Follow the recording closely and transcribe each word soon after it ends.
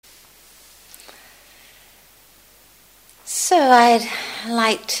I'd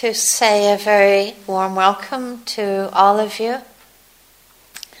like to say a very warm welcome to all of you.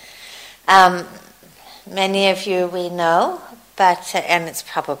 Many of you we know, but and it's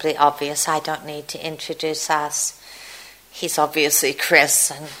probably obvious, I don't need to introduce us. He's obviously Chris,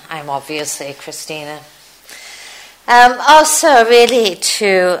 and I'm obviously Christina. Also, really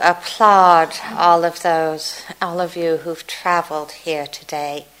to applaud all of you who've travelled here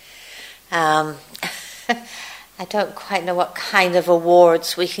today. I don't quite know what kind of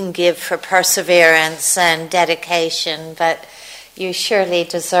awards we can give for perseverance and dedication, but you surely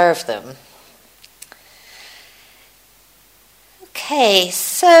deserve them. Okay,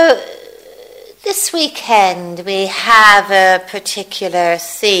 so this weekend we have a particular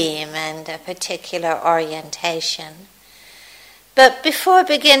theme and a particular orientation. But before I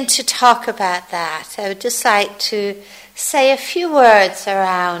begin to talk about that, I would just like to say a few words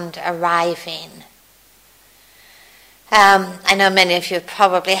around arriving. I know many of you have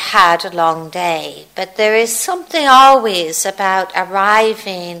probably had a long day, but there is something always about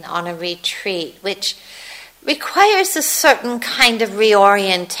arriving on a retreat which requires a certain kind of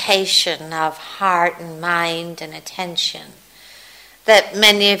reorientation of heart and mind and attention. That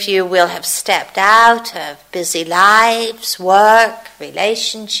many of you will have stepped out of busy lives, work,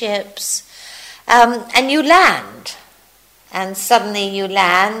 relationships, and you land. And suddenly you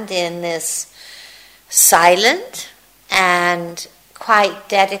land in this silent and quite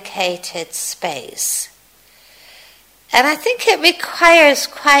dedicated space. And I think it requires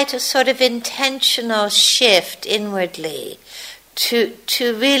quite a sort of intentional shift inwardly to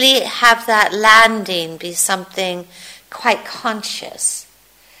really have that landing be something quite conscious.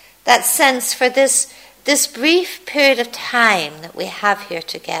 That sense for this brief period of time that we have here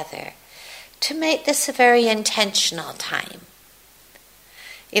together, to make this a very intentional time.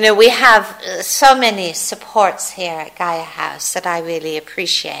 You know, we have so many supports here at Gaia House that I really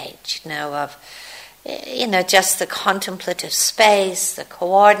appreciate, just the contemplative space, the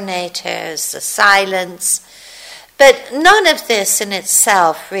coordinators, the silence. But none of this in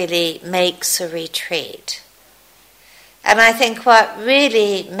itself really makes a retreat. And I think what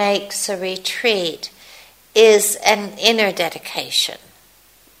really makes a retreat is an inner dedication.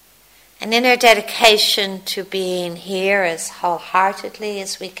 An inner dedication to being here as wholeheartedly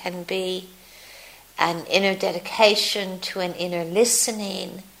as we can be. An inner dedication to an inner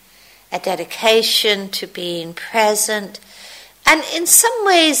listening. A dedication to being present. And in some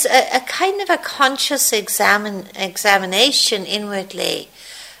ways, a kind of a conscious examination inwardly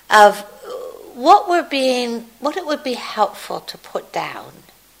of what it would be helpful to put down.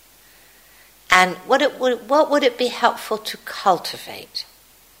 And what would it be helpful to cultivate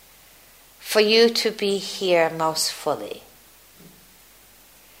for you to be here most fully.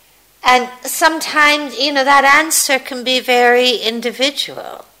 And sometimes, that answer can be very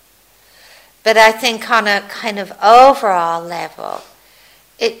individual. But I think on a kind of overall level,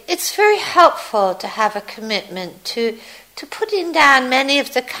 it's very helpful to have a commitment to putting down many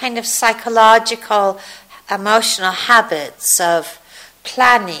of the kind of psychological, emotional habits of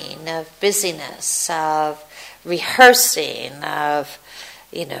planning, of busyness, of rehearsing, of,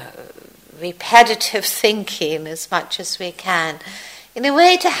 repetitive thinking as much as we can. In a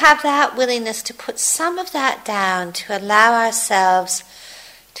way to have that willingness to put some of that down, to allow ourselves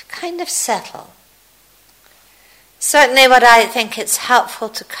to kind of settle. Certainly what I think it's helpful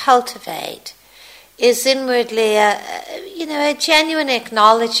to cultivate is inwardly a genuine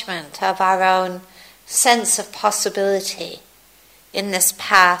acknowledgement of our own sense of possibility in this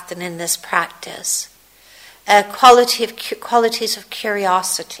path and in this practice. Qualities of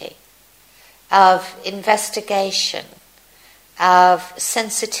curiosity, of investigation, of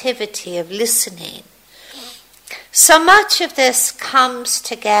sensitivity, of listening. So much of this comes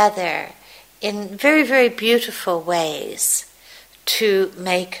together in very, very beautiful ways to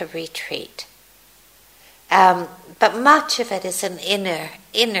make a retreat. But much of it is an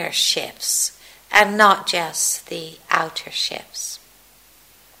inner shifts and not just the outer shifts.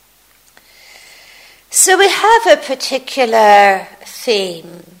 So we have a particular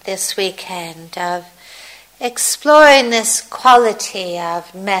theme this weekend of exploring this quality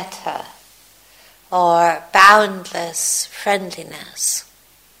of metta or boundless friendliness.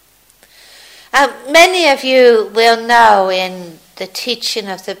 Many of you will know in the teaching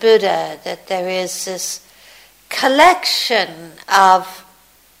of the Buddha that there is this collection of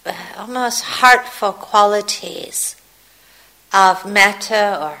almost heartful qualities of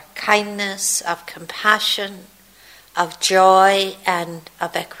metta or kindness, of compassion, of joy, and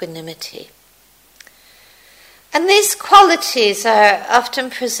of equanimity. And these qualities are often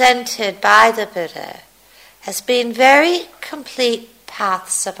presented by the Buddha as being very complete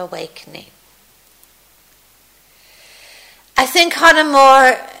paths of awakening. I think on a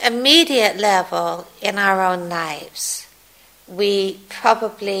more immediate level in our own lives, we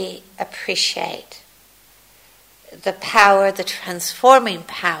probably appreciate the power, the transforming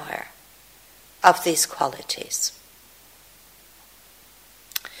power of these qualities.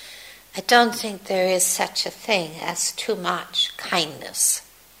 I don't think there is such a thing as too much kindness,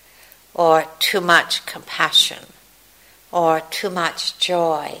 or too much compassion, or too much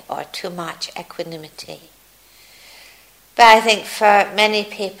joy, or too much equanimity. But I think for many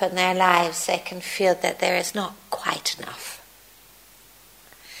people in their lives, they can feel that there is not quite enough.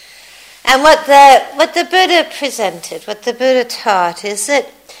 And what the Buddha presented, what the Buddha taught, is that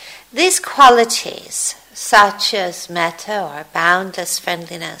these qualities, such as metta or boundless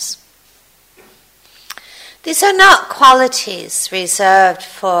friendliness, these are not qualities reserved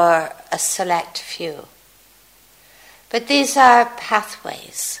for a select few, but these are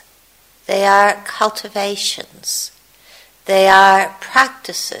pathways, they are cultivations, they are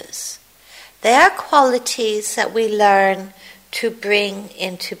practices, they are qualities that we learn to bring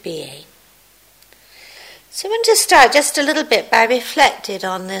into being. So I want to start just a little bit by reflecting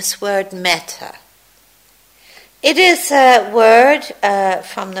on this word metta. It is a word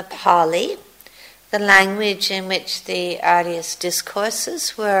from the Pali, the language in which the earliest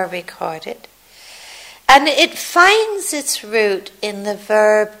discourses were recorded. And it finds its root in the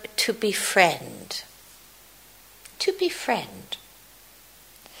verb to befriend. To befriend.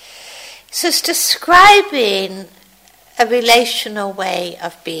 So it's describing a relational way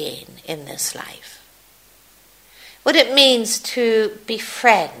of being in this life. What it means to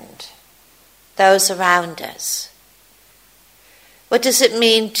befriend those around us. What does it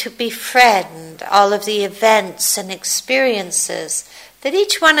mean to befriend all of the events and experiences that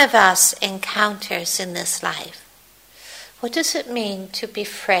each one of us encounters in this life? What does it mean to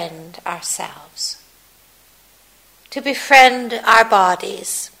befriend ourselves? To befriend our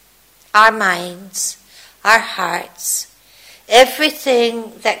bodies, our minds, our hearts,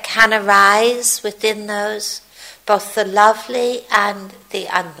 everything that can arise within those, both the lovely and the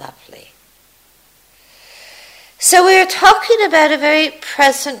unlovely. So we're talking about a very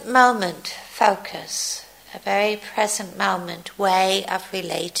present moment focus, a very present moment way of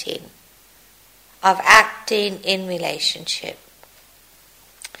relating, of acting in relationship.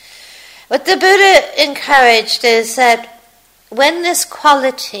 What the Buddha encouraged is that when this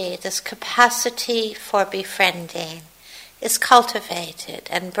quality, this capacity for befriending is cultivated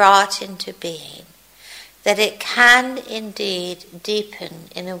and brought into being, that it can indeed deepen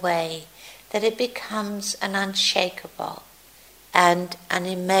in a way that it becomes an unshakable and an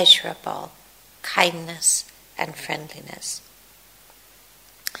immeasurable kindness and friendliness.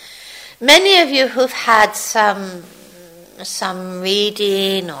 Many of you who've had some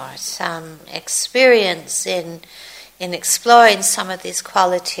reading or some experience in exploring some of these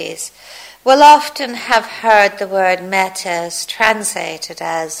qualities will often have heard the word metta as translated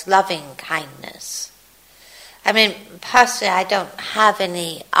as loving kindness. I mean, personally, I don't have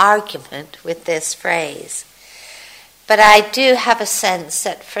any argument with this phrase, but I do have a sense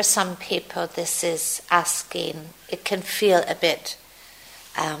that for some people this is asking, it can feel a bit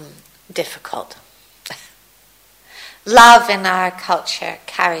difficult. Love in our culture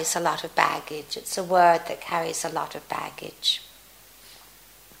carries a lot of baggage. It's a word that carries a lot of baggage.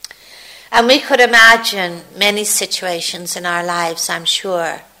 And we could imagine many situations in our lives, I'm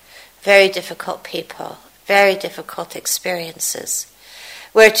sure, very difficult people, very difficult experiences,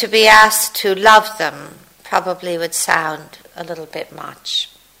 where to be asked to love them probably would sound a little bit much.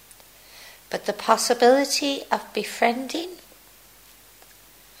 But the possibility of befriending,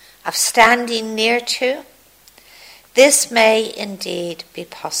 of standing near to, this may indeed be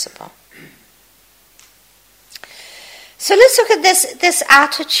possible. So let's look at this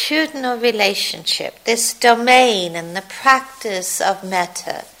attitudinal relationship, this domain and the practice of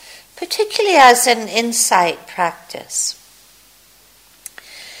metta, particularly as an insight practice.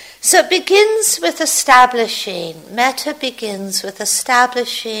 So it begins with metta begins with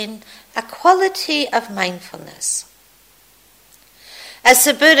establishing a quality of mindfulness. As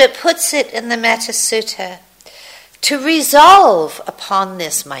the Buddha puts it in the Metta Sutta, to resolve upon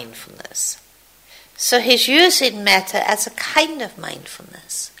this mindfulness. So he's using metta as a kind of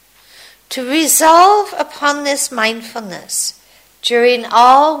mindfulness. To resolve upon this mindfulness during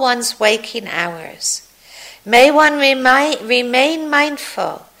all one's waking hours, may one remain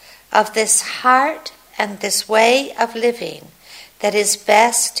mindful of this heart and this way of living that is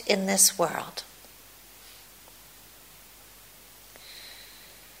best in this world.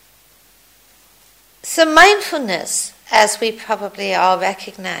 So mindfulness, as we probably all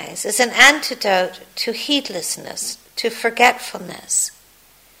recognize, is an antidote to heedlessness, to forgetfulness.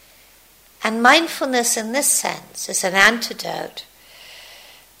 And mindfulness in this sense is an antidote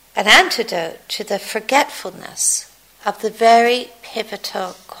to the forgetfulness of the very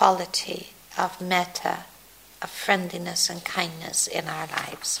pivotal quality of metta, of friendliness and kindness in our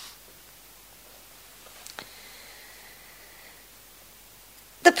lives.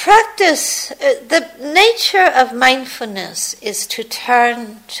 The practice, the nature of mindfulness is to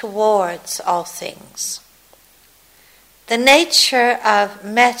turn towards all things. The nature of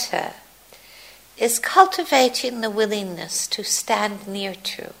metta is cultivating the willingness to stand near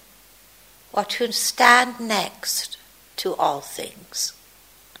to, or to stand next to all things.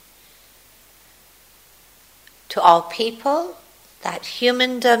 To all people, that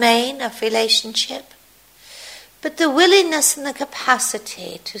human domain of relationship, but the willingness and the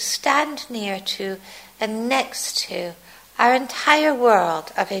capacity to stand near to and next to our entire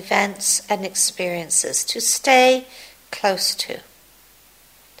world of events and experiences, to stay close to.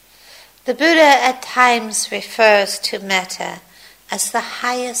 The Buddha at times refers to metta as the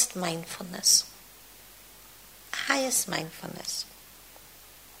highest mindfulness. Highest mindfulness.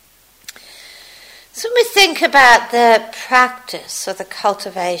 So when we think about the practice or the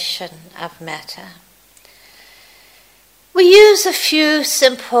cultivation of metta, we use a few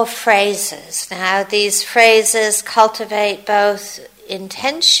simple phrases. Now, these phrases cultivate both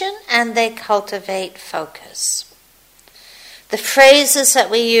intention and they cultivate focus. The phrases that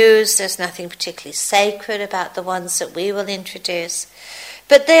we use, there's nothing particularly sacred about the ones that we will introduce,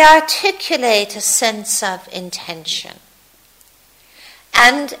 but they articulate a sense of intention.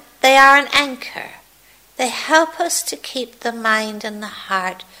 And they are an anchor. They help us to keep the mind and the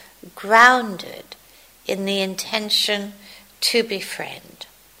heart grounded in the intention to befriend.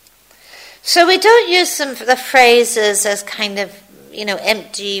 So we don't use the phrases as kind of,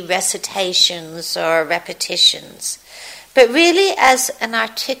 empty recitations or repetitions, but really as an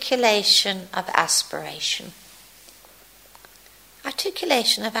articulation of aspiration.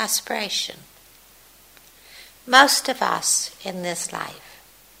 Articulation of aspiration. Most of us in this life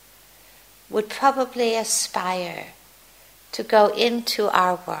would probably aspire to go into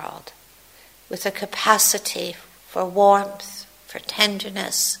our world with a capacity for warmth, for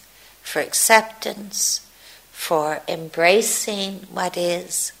tenderness, for acceptance, for embracing what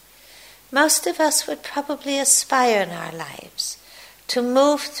is. Most of us would probably aspire in our lives to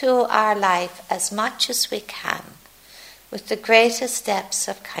move through our life as much as we can with the greatest depths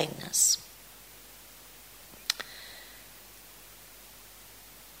of kindness.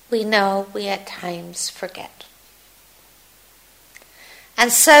 We know we at times forget.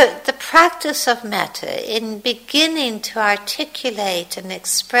 And so the practice of metta, in beginning to articulate and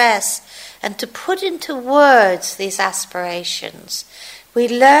express and to put into words these aspirations, we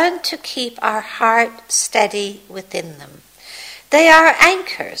learn to keep our heart steady within them. They are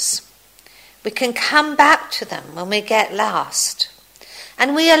anchors. We can come back to them when we get lost.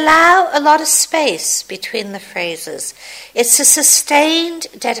 And we allow a lot of space between the phrases. It's a sustained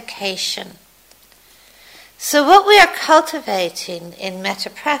dedication. So what we are cultivating in metta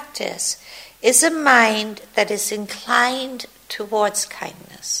practice is a mind that is inclined towards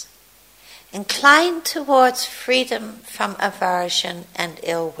kindness, inclined towards freedom from aversion and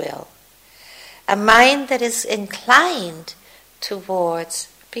ill will, a mind that is inclined towards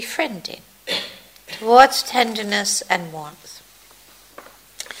befriending, towards tenderness and warmth.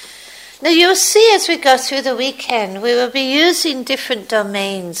 Now you'll see as we go through the weekend, we will be using different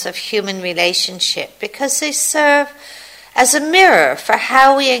domains of human relationship because they serve as a mirror for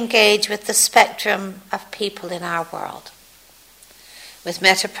how we engage with the spectrum of people in our world. With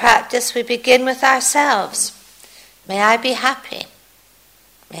metta practice, we begin with ourselves. May I be happy.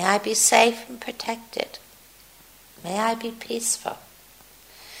 May I be safe and protected. May I be peaceful.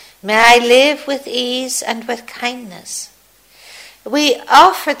 May I live with ease and with kindness. We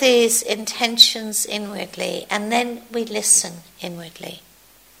offer these intentions inwardly and then we listen inwardly.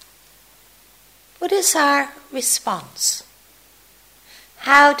 What is our response?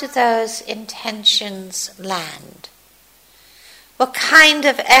 How do those intentions land? What kind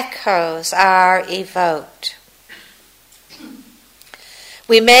of echoes are evoked?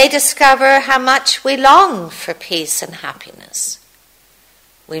 We may discover how much we long for peace and happiness.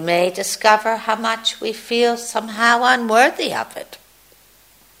 We may discover how much we feel somehow unworthy of it.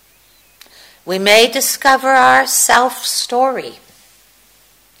 We may discover our self-story,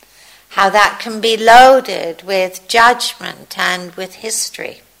 how that can be loaded with judgment and with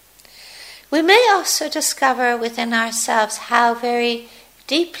history. We may also discover within ourselves how very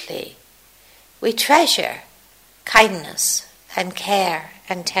deeply we treasure kindness and care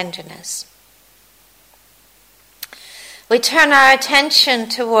and tenderness. We turn our attention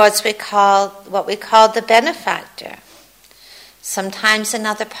towards what we call the benefactor. Sometimes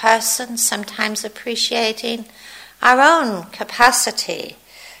another person, sometimes appreciating our own capacity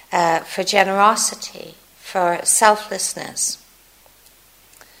for generosity, for selflessness.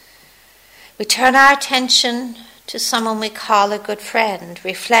 We turn our attention to someone we call a good friend,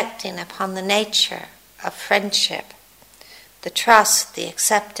 reflecting upon the nature of friendship, the trust, the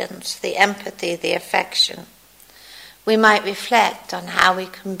acceptance, the empathy, the affection. We might reflect on how we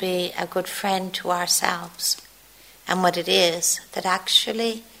can be a good friend to ourselves and what it is that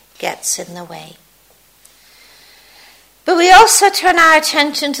actually gets in the way. But we also turn our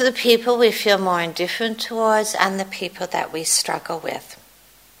attention to the people we feel more indifferent towards and the people that we struggle with.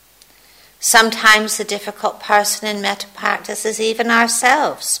 Sometimes the difficult person in metta practice is even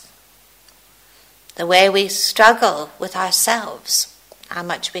ourselves. The way we struggle with ourselves, how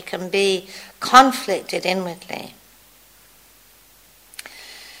much we can be conflicted inwardly.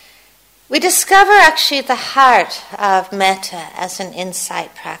 We discover actually the heart of metta as an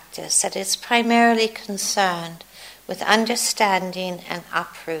insight practice that is primarily concerned with understanding and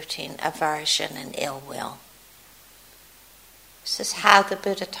uprooting aversion and ill will. This is how the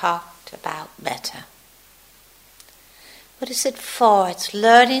Buddha talked about metta. What is it for? It's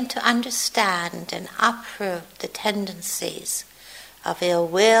learning to understand and uproot the tendencies of ill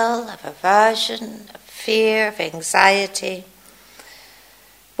will, of aversion, of fear, of anxiety.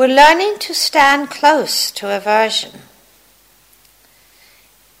 We're learning to stand close to aversion.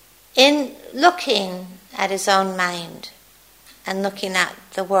 In looking at his own mind and looking at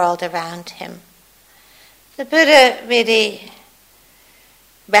the world around him, the Buddha really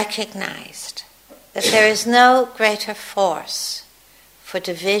recognized that there is no greater force for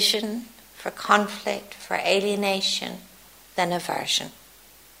division, for conflict, for alienation than aversion.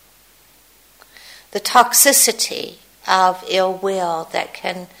 The toxicity of ill will that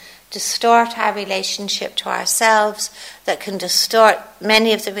can distort our relationship to ourselves, that can distort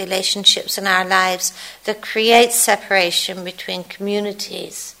many of the relationships in our lives, that creates separation between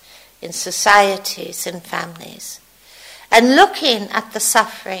communities, in societies, in families. And looking at the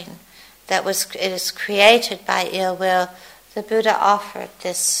suffering that is created by ill will, the Buddha offered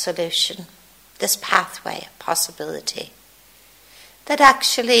this solution, this pathway, a possibility, that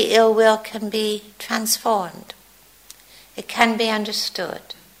actually ill will can be transformed. It can be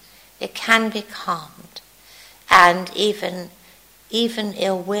understood. It can be calmed. And even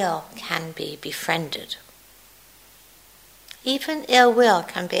ill will can be befriended. Even ill will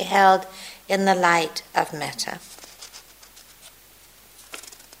can be held in the light of metta.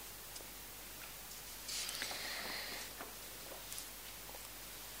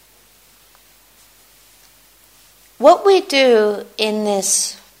 What we do in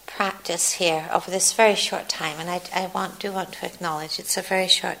this practice here over this very short time, and I do want to acknowledge it's a very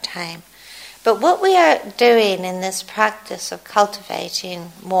short time, but what we are doing in this practice of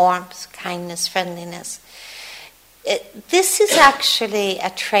cultivating warmth, kindness, friendliness, this is actually a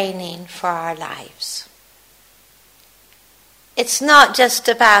training for our lives. It's not just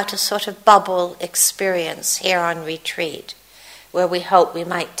about a sort of bubble experience here on retreat where we hope we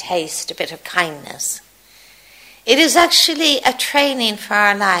might taste a bit of kindness. It is actually a training for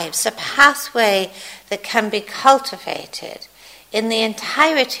our lives, a pathway that can be cultivated in the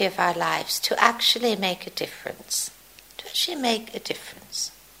entirety of our lives to actually make a difference.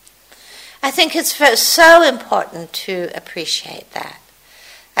 I think it's so important to appreciate that.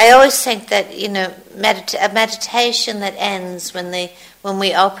 I always think that, a meditation that ends when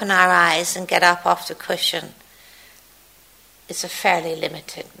we open our eyes and get up off the cushion is a fairly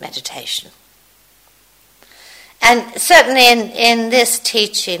limited meditation. And certainly in this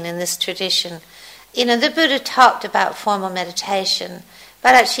teaching, in this tradition, the Buddha talked about formal meditation,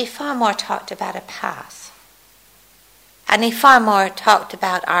 but actually far more talked about a path. And he far more talked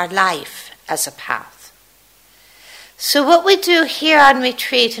about our life as a path. So what we do here on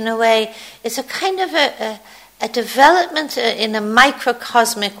retreat, in a way, is a kind of a development in a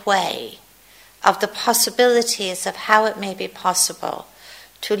microcosmic way of the possibilities of how it may be possible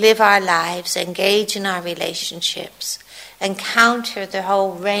to live our lives, engage in our relationships, encounter the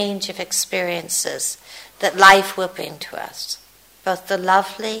whole range of experiences that life will bring to us, both the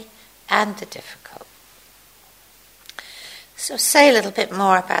lovely and the difficult. So say a little bit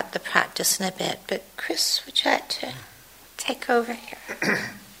more about the practice in a bit, but Chris, would you like to take over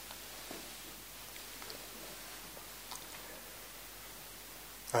here?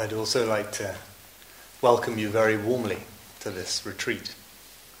 I'd also like to welcome you very warmly to this retreat.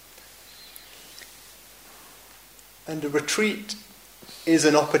 And a retreat is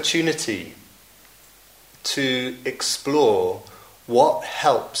an opportunity to explore what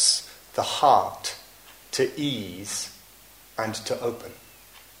helps the heart to ease and to open.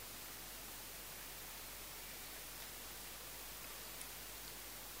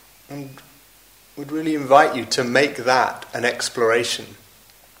 And would really invite you to make that an exploration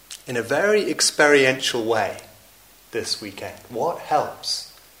in a very experiential way this weekend. What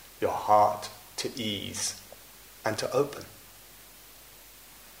helps your heart to ease and to open?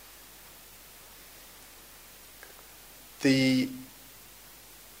 The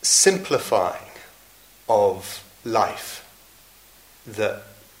simplifying of life that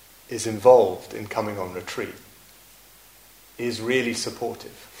is involved in coming on retreat is really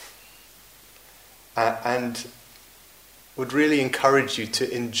supportive. And would really encourage you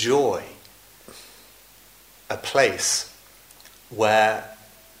to enjoy a place where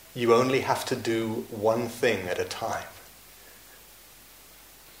you only have to do one thing at a time.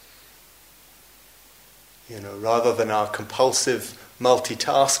 Rather than our compulsive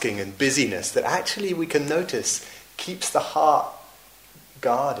multitasking and busyness that actually we can notice keeps the heart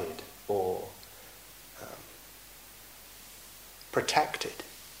guarded or protected.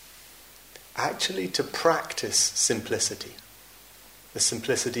 Actually to practice simplicity. The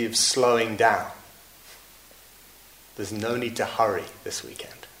simplicity of slowing down. There's no need to hurry this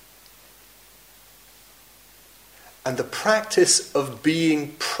weekend. And the practice of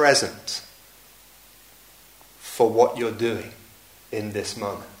being present for what you're doing in this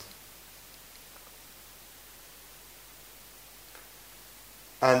moment.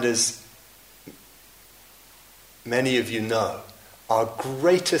 And as many of you know, our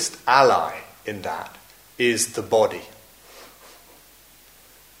greatest ally in that is the body.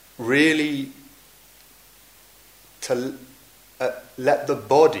 Really to let the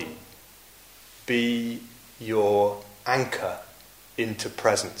body be your anchor into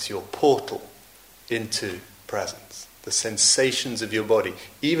presence, your portal into presence. The sensations of your body,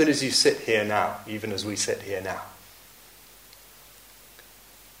 even as you sit here now, even as we sit here now.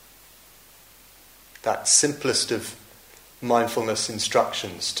 That simplest of mindfulness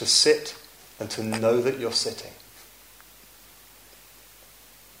instructions, to sit and to know that you're sitting.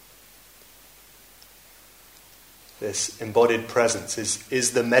 This embodied presence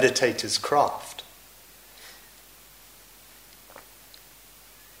is the meditator's craft.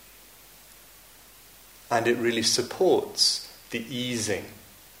 And it really supports the easing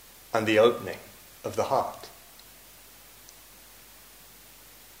and the opening of the heart.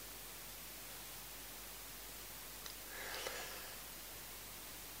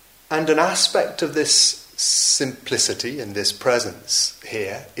 And an aspect of this simplicity and this presence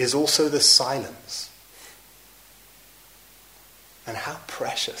here is also the silence. And how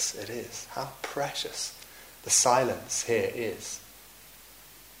precious it is, how precious the silence here is.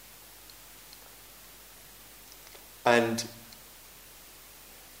 And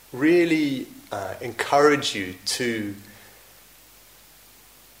really encourage you to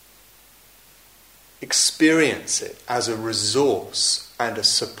experience it as a resource and a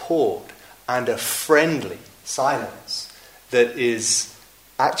support and a friendly silence that is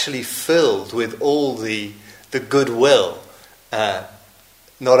actually filled with all the goodwill,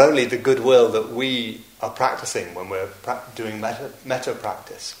 not only the goodwill that we are practicing when we're doing metta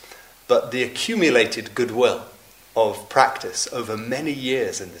practice, but the accumulated goodwill of practice over many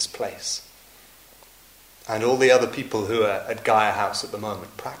years in this place. And all the other people who are at Gaia House at the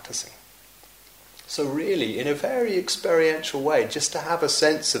moment practicing. So really, in a very experiential way, just to have a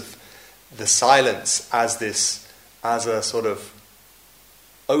sense of the silence as a sort of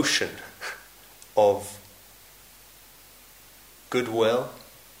ocean of goodwill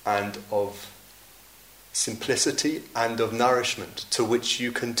and of simplicity and of nourishment to which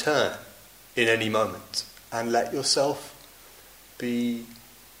you can turn in any moment and let yourself be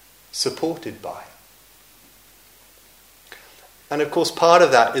supported by. And of course part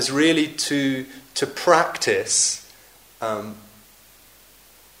of that is really to practice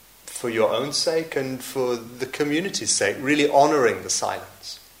for your own sake and for the community's sake, really honouring the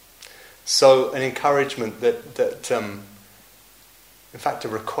silence. So an encouragement that in fact a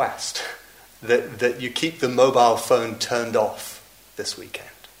request, that you keep the mobile phone turned off this weekend.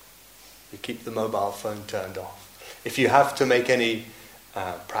 You keep the mobile phone turned off. If you have to make any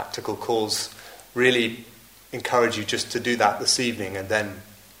practical calls, really encourage you just to do that this evening and then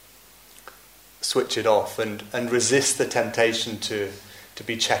switch it off and resist the temptation to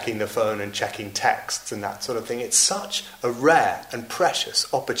be checking the phone and checking texts and that sort of thing. It's such a rare and precious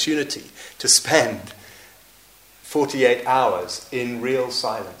opportunity to spend 48 hours in real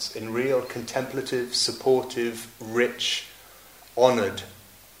silence, in real contemplative, supportive, rich, honoured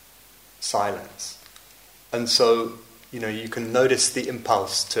silence. And so, you can notice the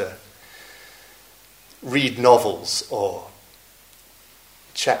impulse to read novels or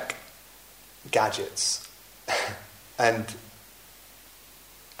check gadgets. And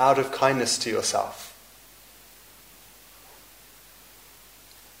out of kindness to yourself,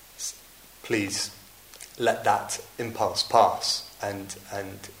 please let that impulse pass and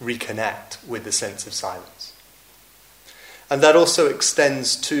reconnect with the sense of silence. And that also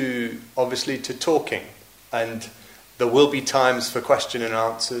extends to, obviously, to talking. And there will be times for question and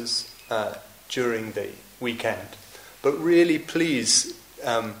answers during the weekend. But really, please,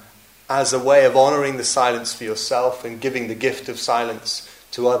 as a way of honouring the silence for yourself and giving the gift of silence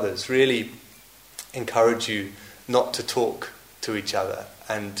to others, really encourage you not to talk to each other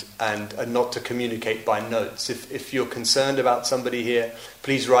and not to communicate by notes. If you're concerned about somebody here,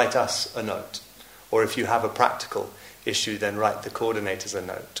 please write us a note. Or if you have a practical issue, then write the coordinators a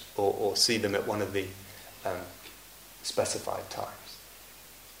note or see them at one of the specified times.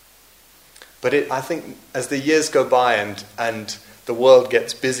 But I think as the years go by and the world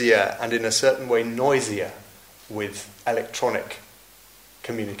gets busier and in a certain way noisier with electronic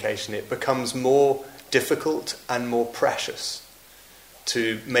communication, it becomes more difficult and more precious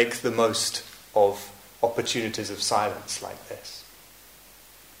to make the most of opportunities of silence like this.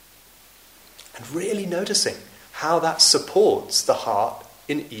 And really noticing how that supports the heart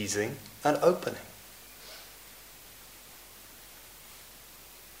in easing and opening.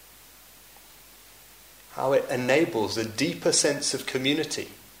 How it enables a deeper sense of community.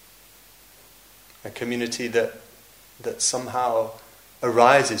 A community that somehow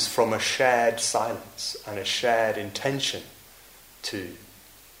arises from a shared silence and a shared intention to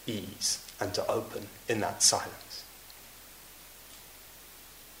ease and to open in that silence.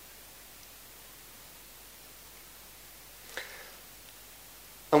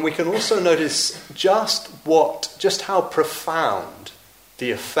 And we can also notice just how profound the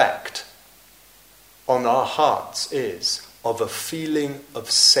effect on our hearts is of a feeling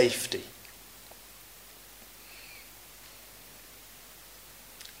of safety.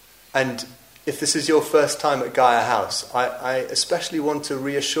 And if this is your first time at Gaia House, I especially want to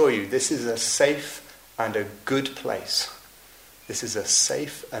reassure you, this is a safe and a good place. This is a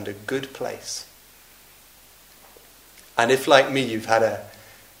safe and a good place. And if, like me, you've had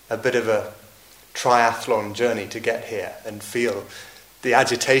a bit of a triathlon journey to get here and feel the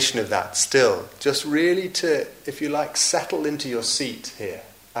agitation of that still, just really to, if you like, settle into your seat here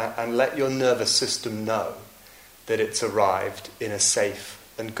and let your nervous system know that it's arrived in a safe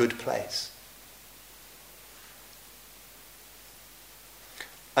and good place.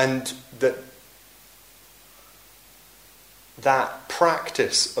 And that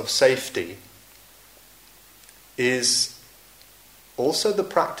practice of safety is also the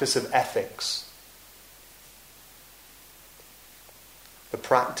practice of ethics. The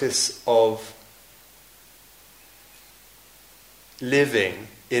practice of living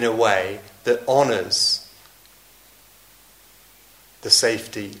in a way that honours the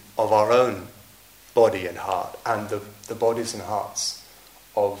safety of our own body and heart and the bodies and hearts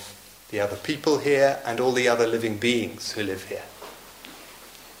of the other people here and all the other living beings who live here.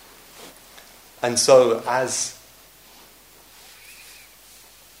 And so as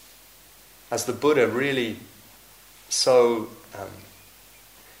the Buddha really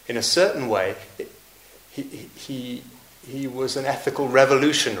in a certain way, he was an ethical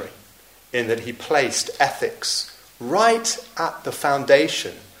revolutionary in that he placed ethics right at the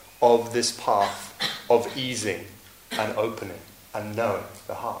foundation of this path of easing and opening and knowing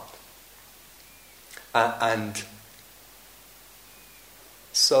the heart. And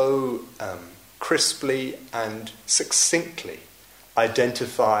so crisply and succinctly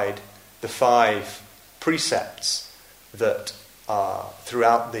identified the 5 precepts that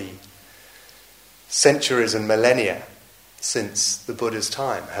throughout the centuries and millennia since the Buddha's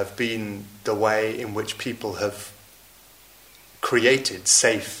time have been the way in which people have created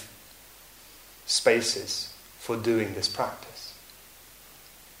safe spaces for doing this practice.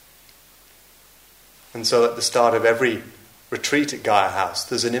 And so at the start of every retreat at Gaia House,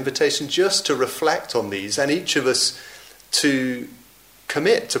 there's an invitation just to reflect on these and each of us to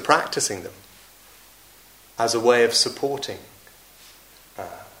commit to practicing them as a way of supporting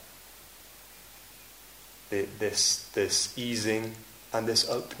this easing and this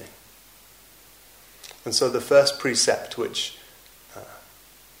opening. And so the first precept, which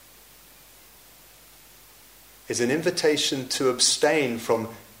is an invitation to abstain from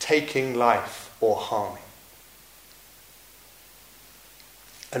taking life or harming.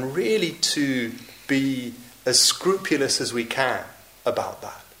 And really to be as scrupulous as we can about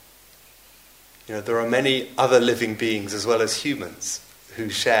that. There are many other living beings as well as humans who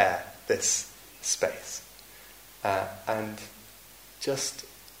share this space. And just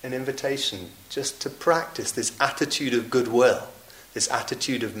an invitation just to practice this attitude of goodwill, this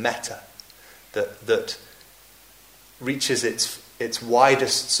attitude of metta that reaches its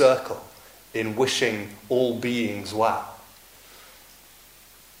widest circle in wishing all beings well.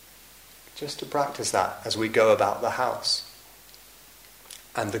 Just to practice that as we go about the house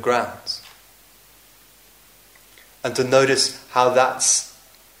and the grounds. And to notice how that's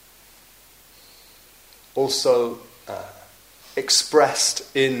also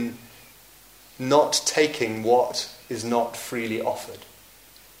expressed in not taking what is not freely offered.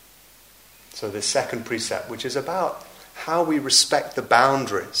 So the second precept, which is about how we respect the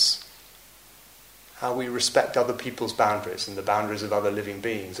boundaries, how we respect other people's boundaries and the boundaries of other living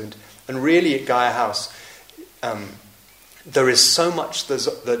beings. And really at Gaia House, there is so much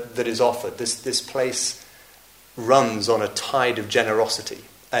that is offered. This place runs on a tide of generosity.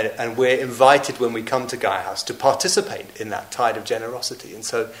 And we're invited when we come to Gaia House to participate in that tide of generosity. And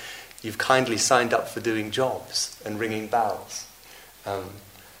so you've kindly signed up for doing jobs and ringing bells.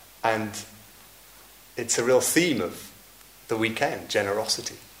 And it's a real theme of the weekend,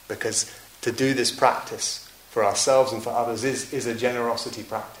 generosity. Because to do this practice for ourselves and for others is a generosity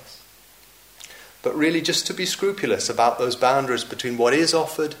practice. But really just to be scrupulous about those boundaries between what is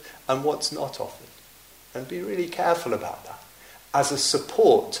offered and what's not offered. And be really careful about that as a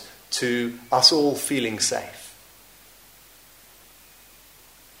support to us all feeling safe.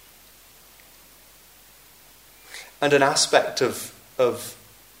 And an aspect of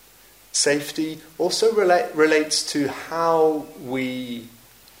safety also relates to how we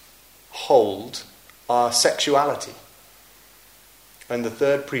hold our sexuality. And the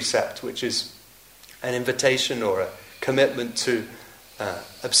third precept, which is an invitation or a commitment to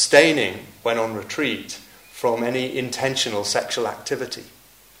abstaining when on retreat from any intentional sexual activity.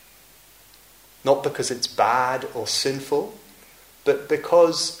 Not because it's bad or sinful, but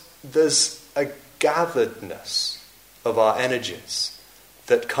because there's a gatheredness of our energies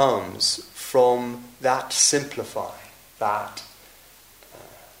that comes from that simplifying, that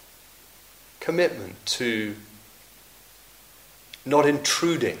commitment to not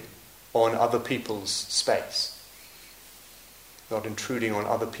intruding on other people's space, not intruding on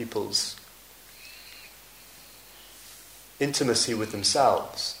other people's intimacy with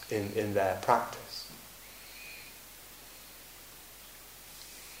themselves in their practice.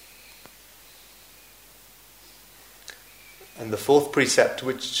 And the fourth precept,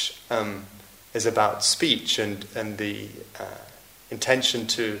 which is about speech and the intention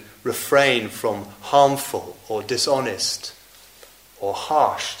to refrain from harmful or dishonest or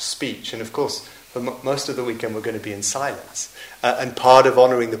harsh speech. And of course, for most of the weekend we're going to be in silence. And part of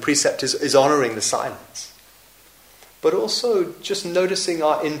honouring the precept is honouring the silence. But also just noticing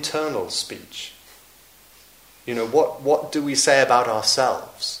our internal speech. What do we say about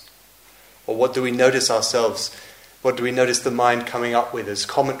ourselves? Or what do we notice ourselves, what do we notice the mind coming up with as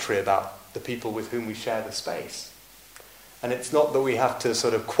commentary about the people with whom we share the space? And it's not that we have to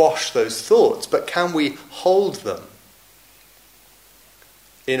sort of quash those thoughts, but can we hold them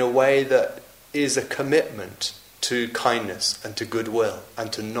in a way that is a commitment to kindness and to goodwill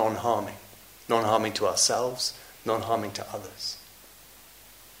and to non-harming. Non-harming to ourselves, non-harming to others.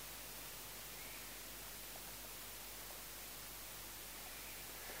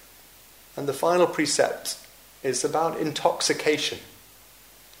 And the final precept is about intoxication.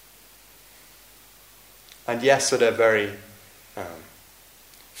 And yes, at a very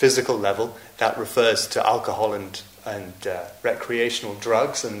physical level, that refers to alcohol and recreational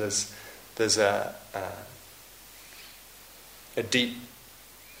drugs, and there's a deep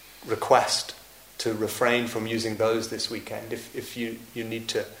request to refrain from using those this weekend. If you need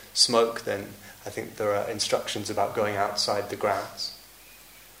to smoke, then I think there are instructions about going outside the grounds.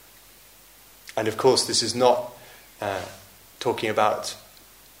 And of course, this is not talking about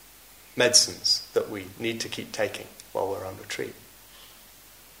medicines that we need to keep taking while we're on retreat.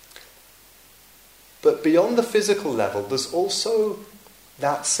 But beyond the physical level, there's also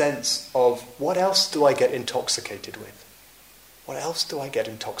that sense of, what else do I get intoxicated with? What else do I get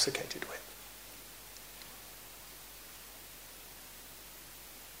intoxicated with?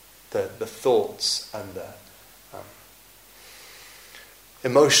 The thoughts and the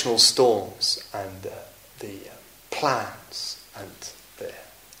emotional storms and the plans and the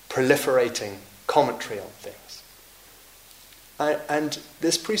proliferating commentary on things. And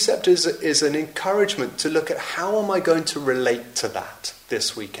this precept is an encouragement to look at how am I going to relate to that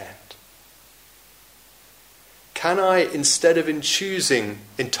this weekend? Can I, instead of choosing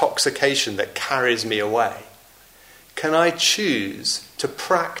intoxication that carries me away, can I choose to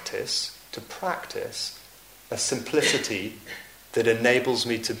practice a simplicity that enables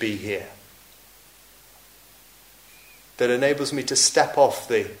me to be here? That enables me to step off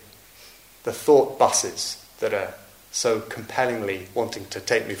the thought buses that are so compellingly wanting to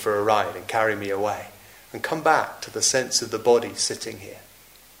take me for a ride and carry me away, and come back to the sense of the body sitting here.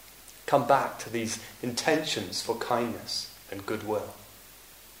 Come back to these intentions for kindness and goodwill.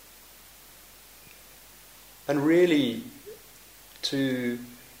 And really to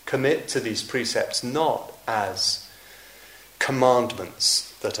commit to these precepts not as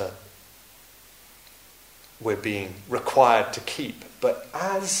commandments that we're being required to keep, but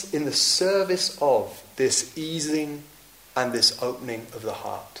as in the service of this easing and this opening of the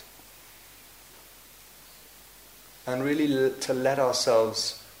heart. And really to let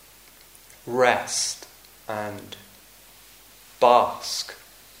ourselves rest and bask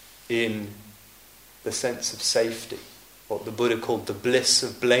in the sense of safety, what the Buddha called the bliss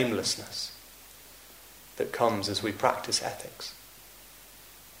of blamelessness that comes as we practice ethics,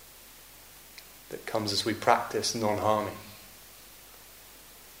 that comes as we practice non-harming.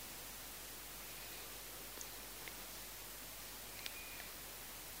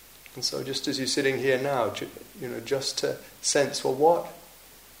 And so just as you're sitting here now, just to sense, well,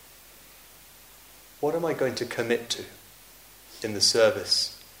 what am I going to commit to in the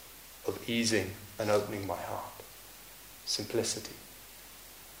service of easing and opening my heart? Simplicity,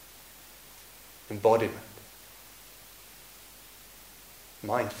 embodiment,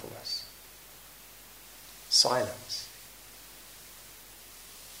 mindfulness, silence,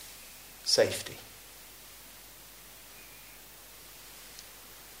 safety.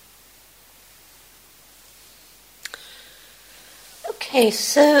 Okay,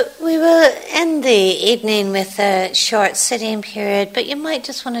 so we will end the evening with a short sitting period, but you might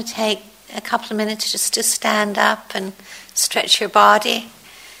just want to take a couple of minutes just to stand up and stretch your body.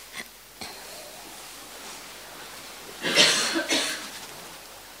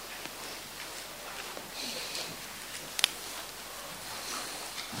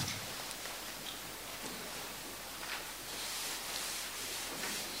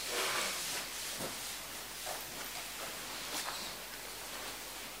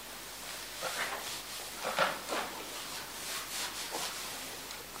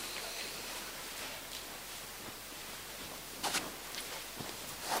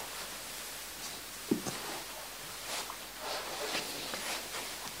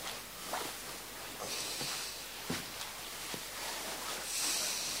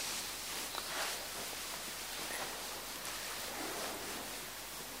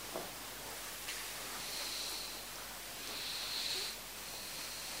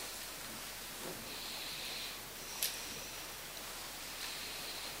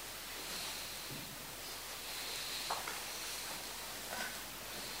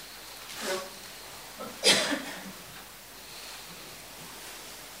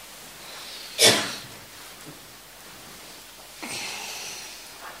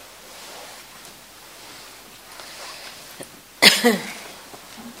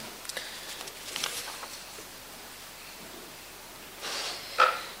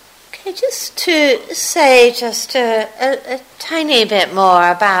 Okay, just to say just a tiny bit more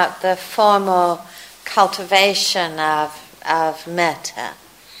about the formal cultivation of metta,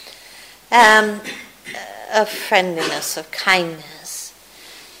 of friendliness, of kindness.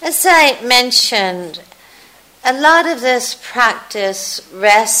 As I mentioned, a lot of this practice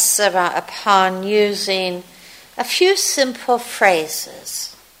rests upon using a few simple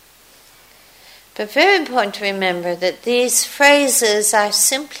phrases. But very important to remember that these phrases are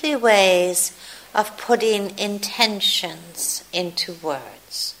simply ways of putting intentions into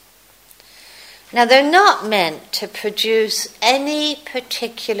words. Now, they're not meant to produce any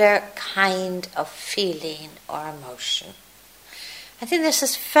particular kind of feeling or emotion. I think this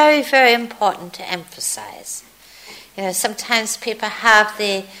is very, very important to emphasize. Sometimes people have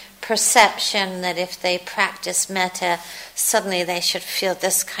the perception that if they practice metta, suddenly they should feel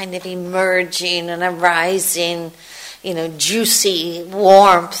this kind of emerging and arising, juicy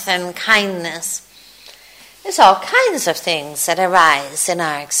warmth and kindness. There's all kinds of things that arise in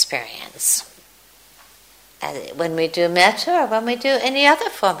our experience when we do metta or when we do any other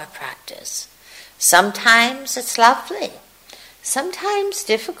form of practice. Sometimes it's lovely. Sometimes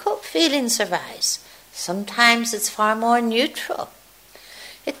difficult feelings arise. Sometimes it's far more neutral.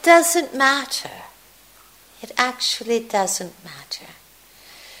 It doesn't matter. it actually doesn't matter.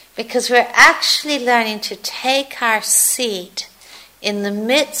 Because we're actually learning to take our seat in the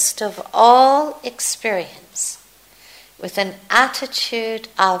midst of all experience with an attitude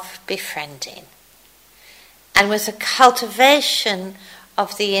of befriending and with a cultivation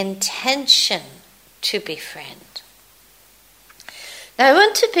of the intention to befriend. Now I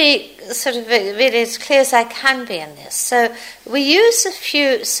want to be sort of really as clear as I can be in this. So we use a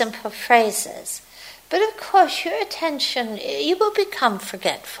few simple phrases, but of course your attention, you will become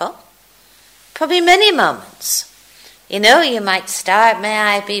forgetful. Probably many moments. You might start, may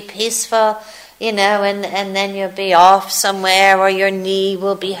I be peaceful, and then you'll be off somewhere, or your knee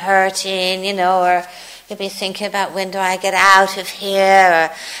will be hurting, or you'll be thinking about when do I get out of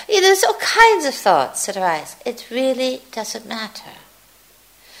here, or there's all kinds of thoughts that arise. It really doesn't matter.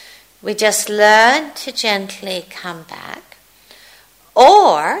 We just learn to gently come back.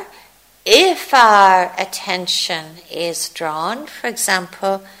 Or, if our attention is drawn, for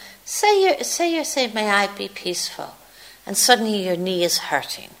example, say you're saying, may I be peaceful, and suddenly your knee is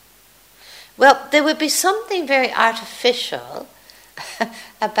hurting. Well, there would be something very artificial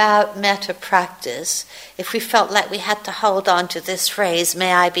about metta practice if we felt like we had to hold on to this phrase,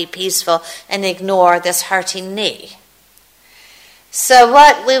 may I be peaceful, and ignore this hurting knee. So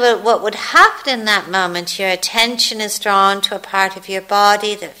what would happen in that moment, your attention is drawn to a part of your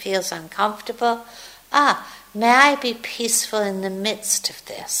body that feels uncomfortable. May I be peaceful in the midst of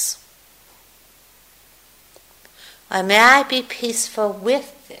this? Or may I be peaceful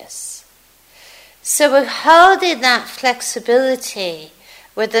with this? So we're holding that flexibility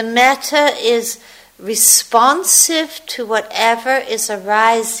where the metta is responsive to whatever is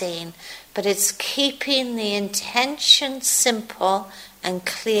arising, but it's keeping the intention simple and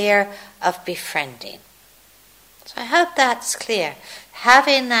clear of befriending. So I hope that's clear.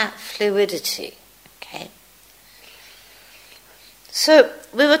 Having that fluidity. Okay. So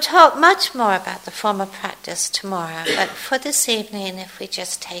we will talk much more about the form of practice tomorrow, but for this evening, if we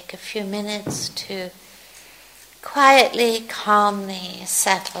just take a few minutes to quietly, calmly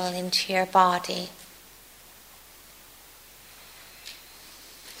settle into your body.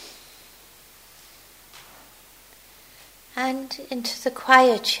 And into the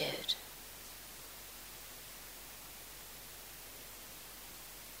quietude.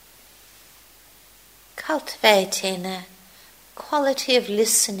 Cultivating a quality of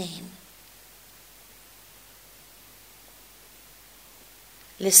listening.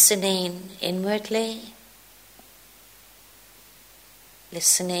 Listening inwardly.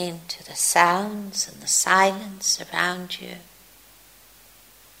 Listening to the sounds and the silence around you.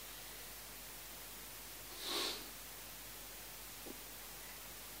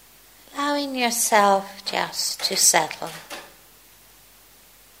 Allowing yourself just to settle.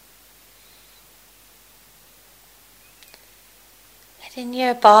 Letting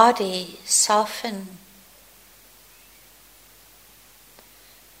your body soften.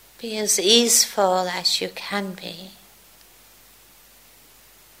 Be as easeful as you can be.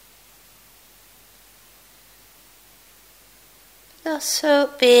 But also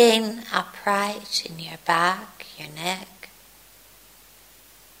being upright in your back, your neck.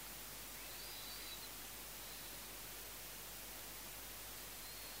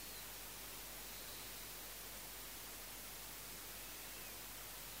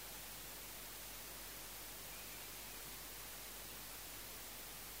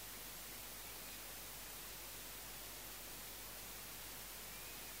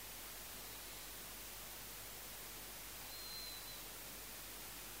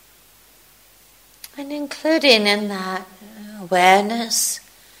 And including in that awareness,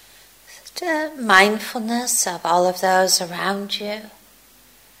 mindfulness of all of those around you,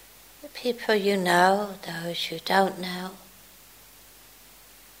 the people you know, those you don't know.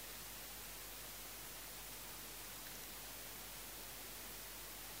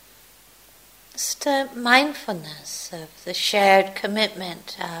 Just a mindfulness of the shared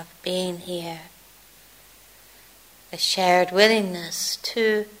commitment of being here, the shared willingness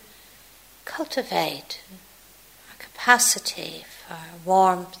to cultivate our capacity for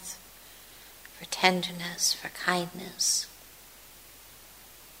warmth, for tenderness, for kindness.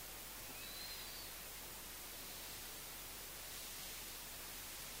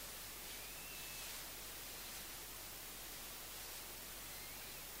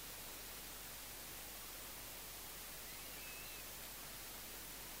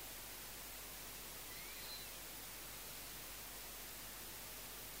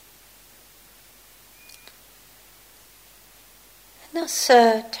 And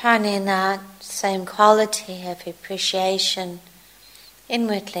also turning that same quality of appreciation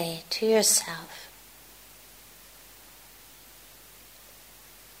inwardly to yourself.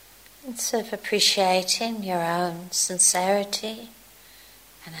 sense of appreciating your own sincerity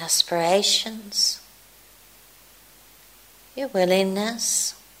and aspirations, your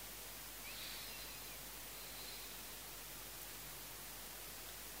willingness.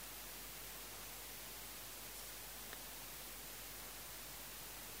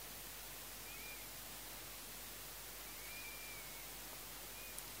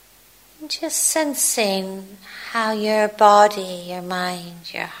 Just sensing how your body, your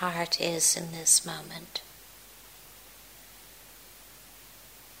mind, your heart is in this moment.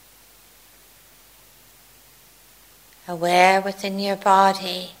 Aware within your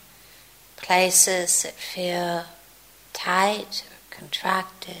body places that feel tight or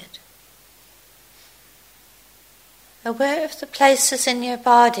contracted. Aware of the places in your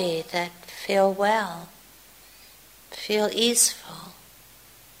body that feel well, feel easeful.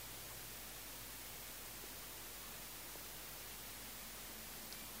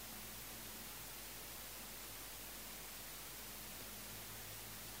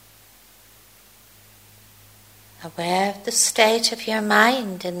 Aware of the state of your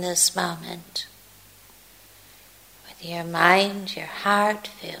mind in this moment. Whether your mind, your heart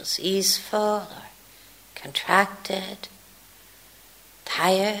feels easeful or contracted,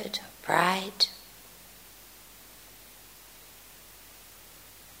 tired or bright.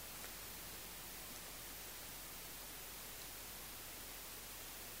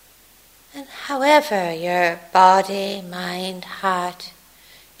 And however your body, mind, heart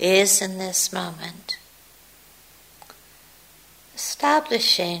is in this moment,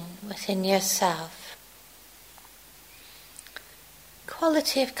 establishing within yourself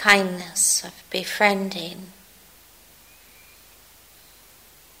quality of kindness, of befriending,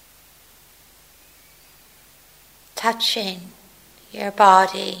 touching your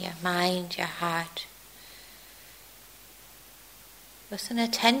body, your mind, your heart with an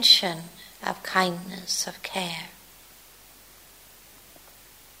attention of kindness, of care.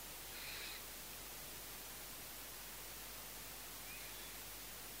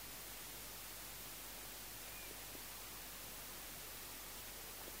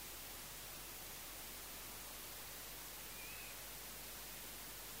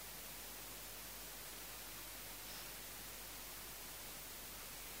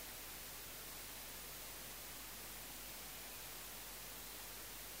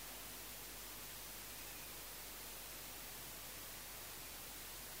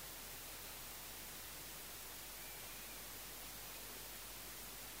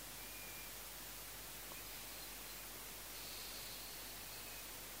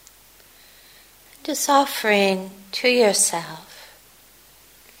 Just offering to yourself,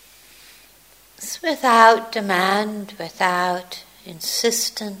 without demand, without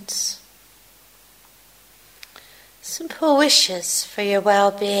insistence, simple wishes for your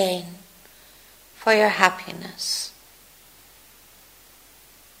well-being, for your happiness.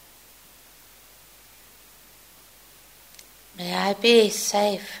 May I be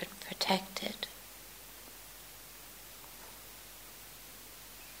safe and protected.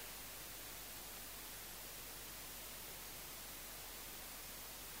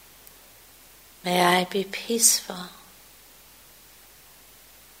 May I be peaceful.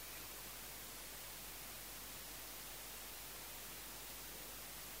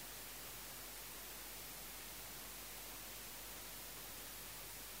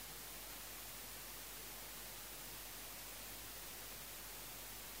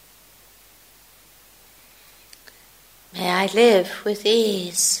 May I live with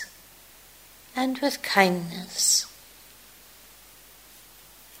ease and with kindness.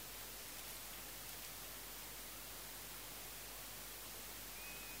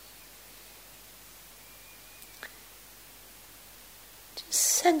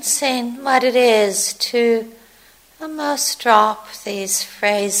 Sensing what it is to almost drop these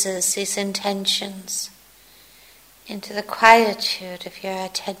phrases, these intentions, into the quietude of your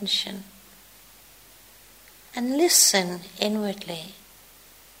attention and listen inwardly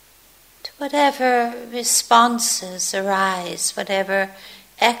to whatever responses arise, whatever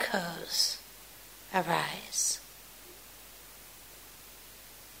echoes arise.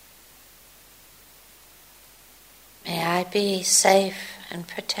 May I be safe and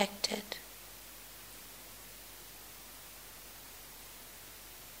protected.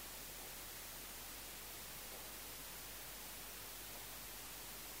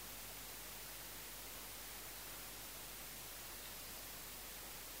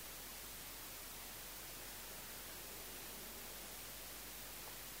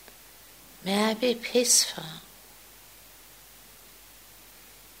 May I be peaceful.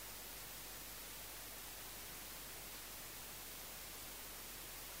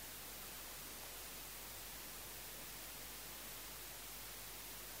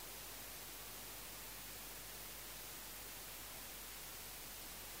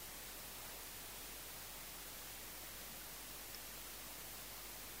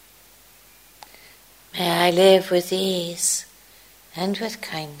 I live with ease and with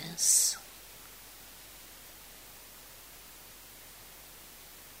kindness.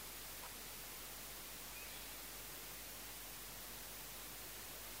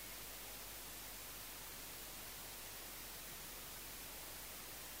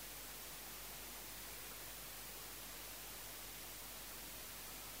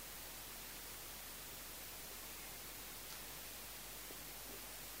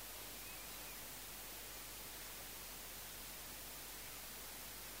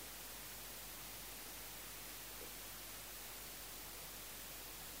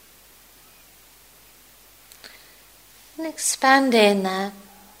 And expanding that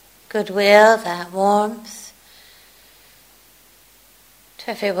goodwill, that warmth to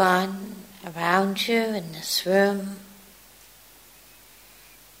everyone around you in this room,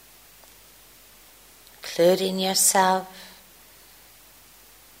 including yourself.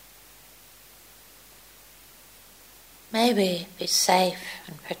 May we be safe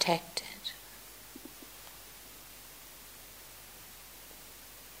and protected.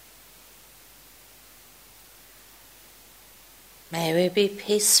 May we be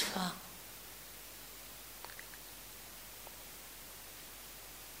peaceful.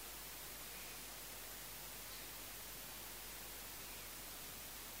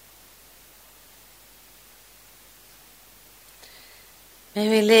 May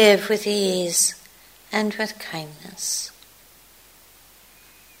we live with ease and with kindness.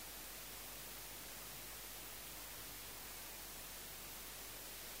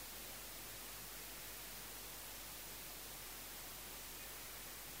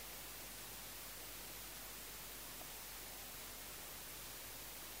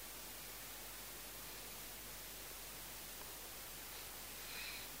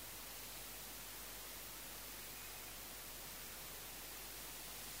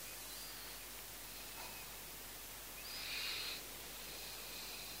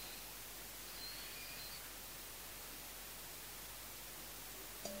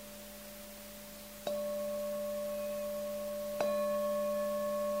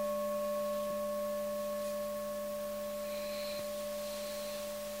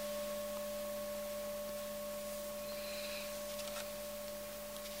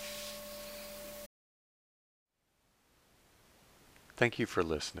 Thank you for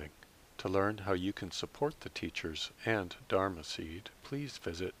listening. To learn how you can support the teachers and Dharma Seed, please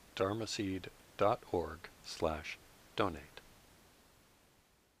visit dharmaseed.org/donate.